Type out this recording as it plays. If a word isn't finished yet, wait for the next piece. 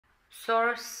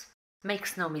Source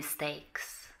makes no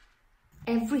mistakes.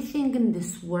 Everything in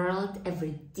this world,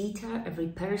 every detail, every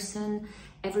person,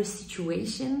 every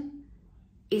situation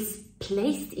is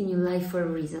placed in your life for a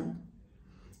reason.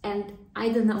 And I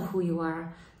don't know who you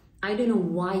are. I don't know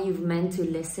why you've meant to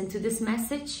listen to this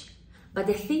message, but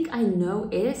the thing I know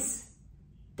is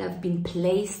they've been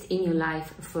placed in your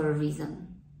life for a reason.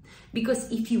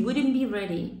 Because if you wouldn't be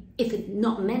ready, if it's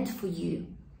not meant for you,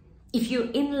 if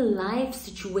you're in a life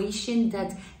situation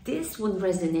that this won't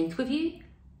resonate with you,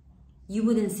 you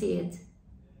wouldn't see it.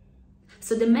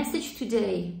 So the message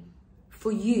today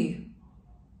for you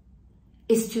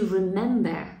is to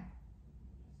remember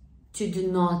to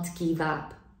do not give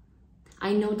up.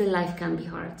 I know that life can be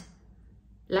hard.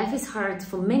 Life is hard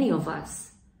for many of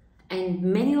us. And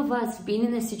many of us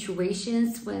been in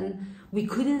situations when we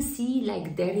couldn't see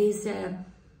like there is a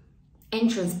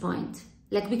entrance point.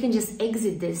 Like we can just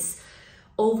exit this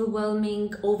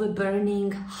overwhelming,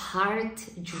 overburning,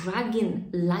 heart-dragging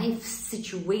life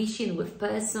situation with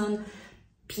person,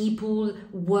 people,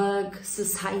 work,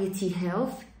 society,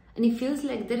 health. And it feels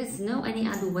like there is no any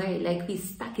other way, like we're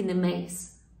stuck in a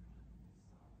maze.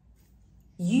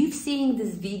 You've seen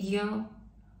this video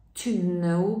to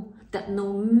know that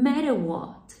no matter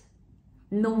what,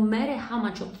 no matter how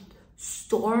much of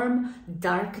storm,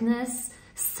 darkness,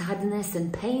 sadness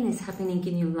and pain is happening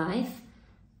in your life,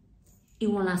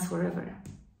 it won't last forever.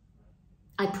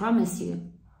 I promise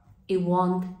you, it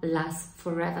won't last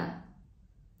forever.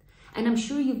 And I'm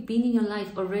sure you've been in your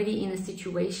life already in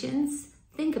situations.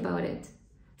 Think about it.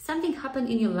 Something happened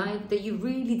in your life that you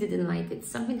really didn't like it.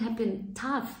 Something happened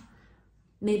tough.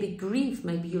 Maybe grief,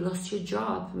 maybe you lost your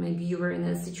job, maybe you were in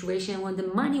a situation when the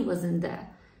money wasn't there.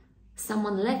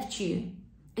 Someone left you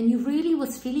and you really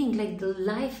was feeling like the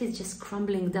life is just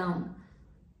crumbling down.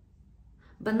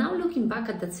 But now looking back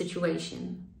at that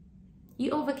situation, you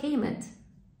overcame it.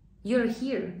 You're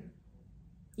here.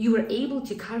 You were able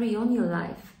to carry on your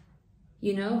life.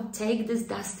 You know, take this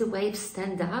dust away,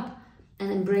 stand up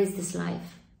and embrace this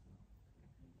life.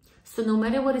 So no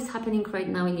matter what is happening right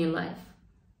now in your life,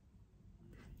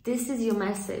 this is your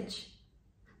message.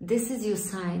 This is your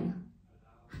sign.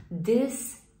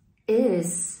 This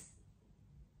is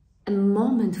a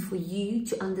moment for you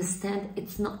to understand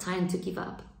it's not time to give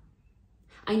up.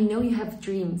 I know you have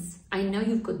dreams. I know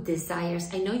you've got desires.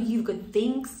 I know you've got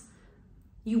things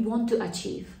you want to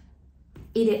achieve.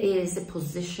 It is a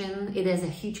position, it is a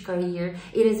huge career,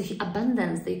 it is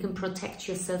abundance that you can protect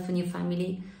yourself and your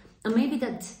family. And maybe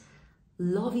that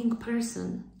loving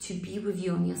person to be with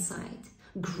you on your side,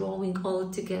 growing all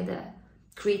together,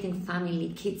 creating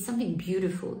family, kids, something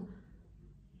beautiful.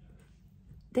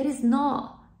 There is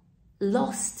no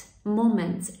lost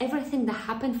moments. Everything that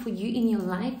happened for you in your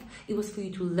life, it was for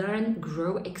you to learn,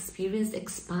 grow, experience,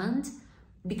 expand,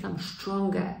 become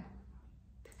stronger.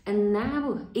 And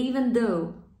now, even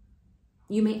though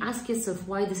you may ask yourself,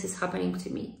 why this is happening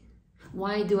to me?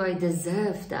 Why do I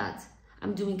deserve that?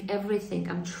 I'm doing everything,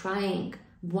 I'm trying.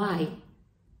 Why?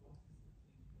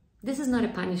 This is not a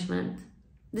punishment.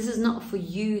 This is not for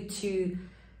you to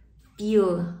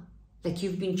feel like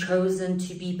you've been chosen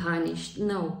to be punished.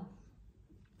 No.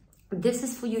 This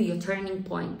is for you, your turning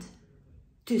point.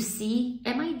 To see,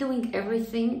 am I doing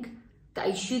everything that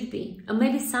I should be? Or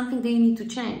maybe something that you need to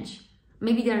change.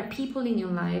 Maybe there are people in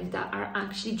your life that are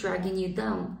actually dragging you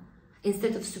down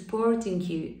instead of supporting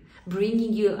you,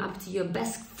 bringing you up to your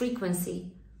best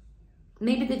frequency.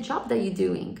 Maybe the job that you're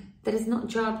doing, that is not a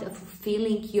job that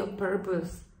fulfilling your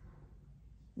purpose.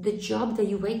 The job that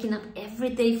you're waking up every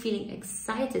day feeling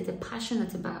excited and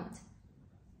passionate about.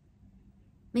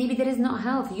 Maybe there is not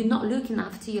health. You're not looking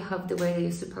after your health the way that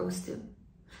you're supposed to.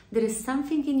 There is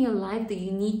something in your life that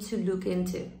you need to look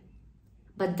into.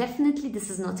 But definitely this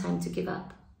is not time to give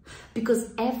up.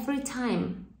 Because every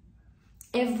time,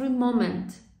 every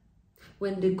moment,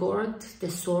 when the God,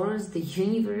 the source, the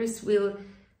universe will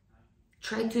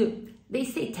try to, they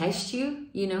say test you,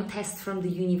 you know, test from the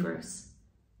universe.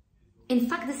 In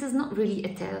fact, this is not really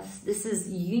a test. This is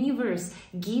universe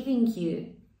giving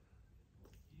you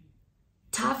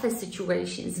tougher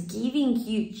situations, giving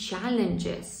you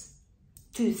challenges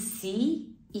to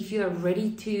see if you are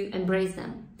ready to embrace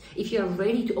them, if you are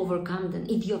ready to overcome them,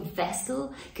 if your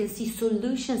vessel can see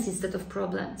solutions instead of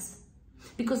problems.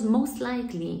 Because most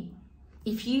likely,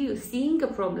 if you seeing a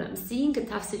problem, seeing a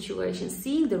tough situation,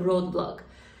 seeing the roadblock,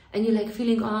 and you're like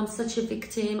feeling, oh, I'm such a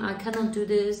victim, I cannot do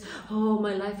this, oh,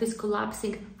 my life is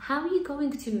collapsing. How are you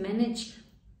going to manage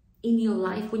in your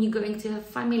life when you're going to have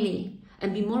family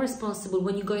and be more responsible,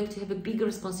 when you're going to have a bigger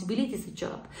responsibility as a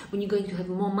job, when you're going to have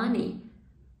more money?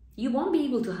 You won't be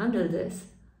able to handle this.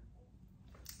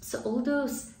 So all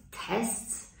those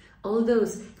tests, all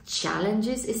those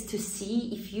challenges is to see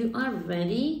if you are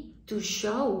ready to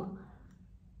show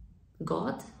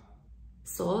God,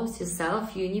 source,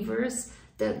 yourself, universe,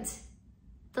 that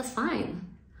that's fine.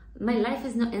 My life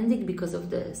is not ending because of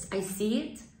this. I see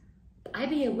it. I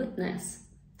be a witness.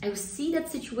 I will see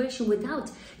that situation without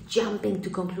jumping to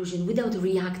conclusion, without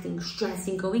reacting,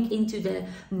 stressing, going into the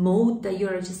mode that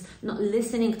you're just not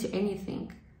listening to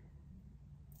anything.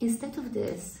 Instead of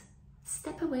this,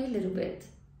 step away a little bit.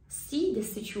 See the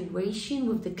situation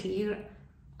with the clear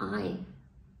eye.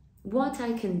 What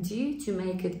I can do to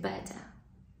make it better.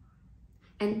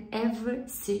 And every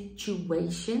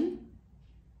situation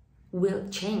will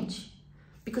change.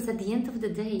 Because at the end of the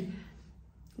day,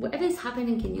 whatever is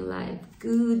happening in your life,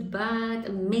 good, bad,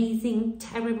 amazing,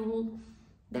 terrible,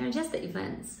 they're just the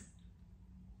events.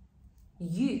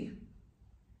 You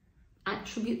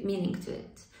attribute meaning to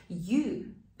it.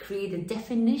 You create a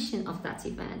definition of that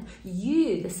event.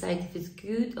 You decide if it's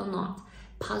good or not,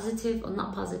 positive or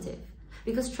not positive.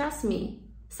 Because trust me,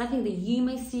 something that you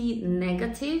may see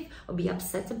negative or be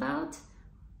upset about,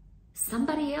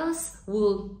 somebody else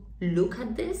will look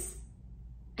at this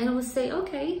and will say,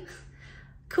 okay,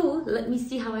 cool, let me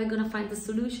see how I'm gonna find the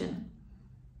solution.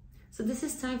 So this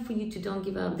is time for you to don't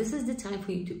give up. This is the time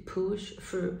for you to push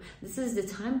through. This is the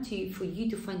time for you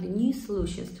to find the new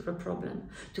solutions to the problem,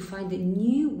 to find the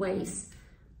new ways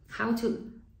how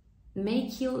to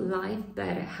make your life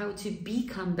better, how to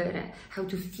become better, how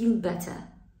to feel better.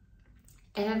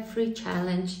 Every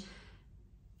challenge,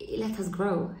 let us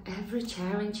grow. Every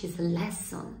challenge is a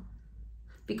lesson.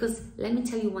 Because let me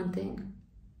tell you one thing.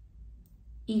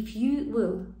 If you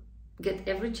will get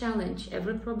every challenge,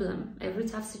 every problem, every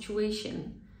tough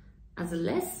situation as a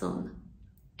lesson,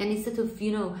 and instead of,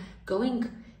 going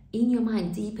in your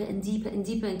mind deeper and deeper and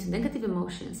deeper into negative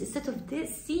emotions, instead of this,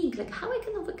 seeing like how I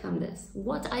can overcome this,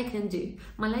 what I can do.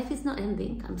 My life is not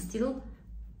ending. I'm still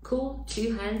cool,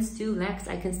 2 hands, 2 legs.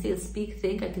 I can still speak,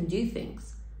 think, I can do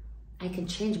things. I can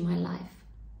change my life.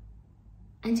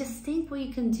 And just think what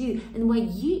you can do. And while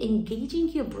you engaging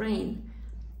your brain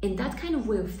in that kind of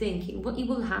way of thinking, what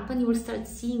will happen, you will start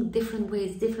seeing different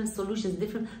ways, different solutions,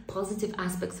 different positive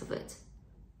aspects of it.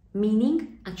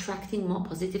 Meaning attracting more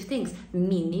positive things,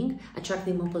 meaning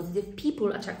attracting more positive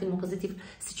people, attracting more positive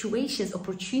situations,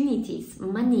 opportunities,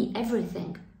 money,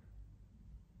 everything.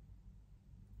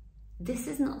 This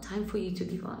is not time for you to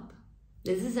give up.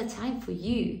 This is a time for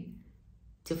you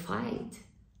to fight,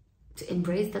 to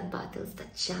embrace that battles,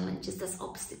 that challenges, those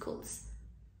obstacles,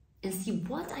 and see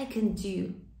what I can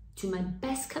do to my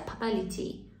best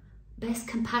capability, best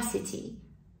capacity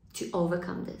to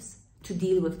overcome this, to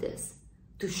deal with this,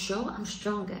 to show I'm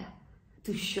stronger,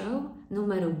 to show no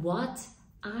matter what,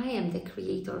 I am the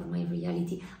creator of my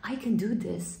reality. I can do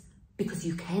this because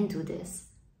you can do this.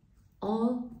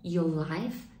 All your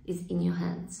life is in your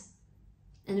hands.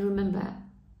 And remember,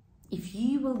 if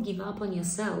you will give up on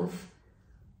yourself,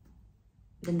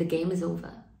 then the game is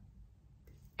over.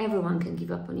 Everyone can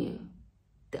give up on you.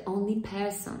 The only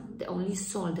person, the only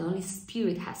soul, the only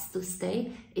spirit has to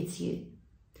stay, it's you.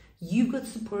 You got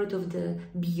support of the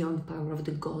beyond power of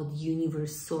the God,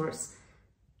 universe, source.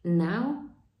 Now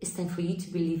it's time for you to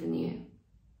believe in you.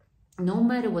 No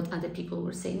matter what other people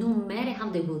will say, no matter how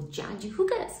they will judge you, who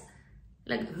cares?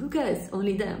 Like, who cares?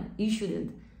 Only them. You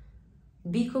shouldn't.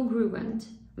 Be congruent.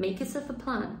 Make yourself a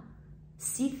plan.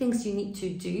 See things you need to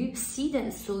do. See the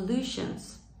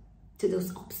solutions to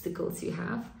those obstacles you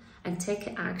have, and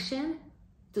take action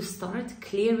to start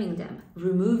clearing them,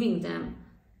 removing them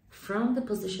from the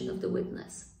position of the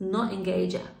witness, not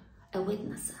engager, a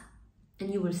witnesser.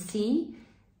 And you will see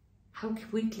how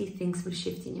quickly things will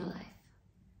shift in your life.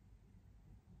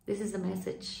 This is the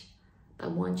message I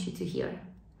want you to hear.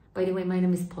 By the way, my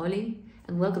name is Polly,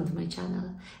 and welcome to my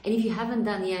channel. And if you haven't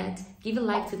done yet, give a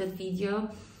like to that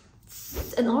video,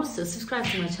 and also subscribe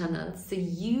to my channel so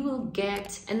you will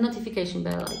get a notification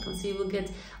bell icon, so you will get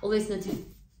always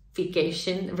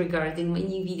notification regarding my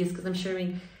new videos, because I'm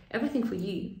sharing everything for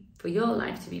you, for your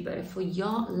life to be better, for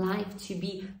your life to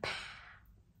be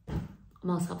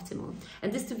most optimal.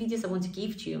 And these 2 videos I want to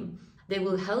give to you, they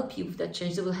will help you with that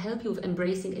change. They will help you with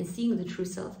embracing and seeing the true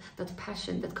self, that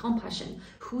passion, that compassion,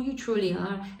 who you truly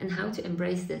are, and how to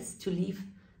embrace this, to live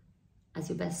as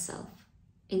your best self,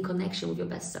 in connection with your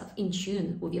best self, in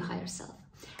tune with your higher self.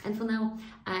 And for now,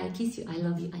 I kiss you, I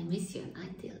love you, I miss you, and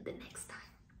until the next time.